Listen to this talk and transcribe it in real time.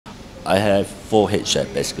I have 4 head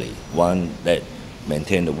chefs basically. One that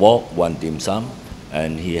maintain the wok, one dim sum,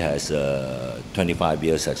 and he has 25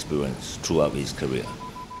 years experience throughout his career.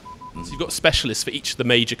 So you've got specialists for each of the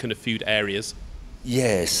major kind of food areas.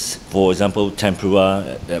 Yes, for example,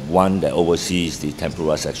 tempura, one that oversees the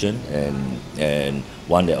tempura section, and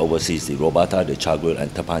one that oversees the robata, the char-grilled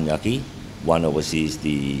and teppanyaki, one oversees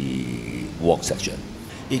the wok section.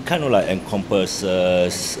 It kind of like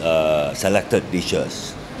encompasses selected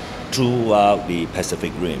dishes throughout the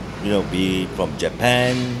Pacific Rim, be it from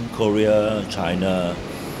Japan, Korea, China,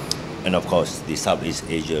 and of course the Southeast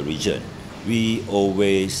Asia region. We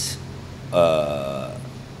always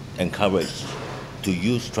encourage to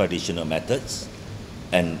use traditional methods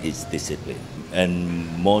and its discipline.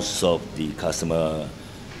 And most of the customers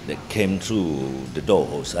that came through the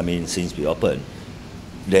doors, since we opened,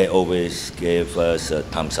 they always gave us a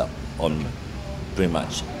thumbs up on pretty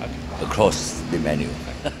much across the menu.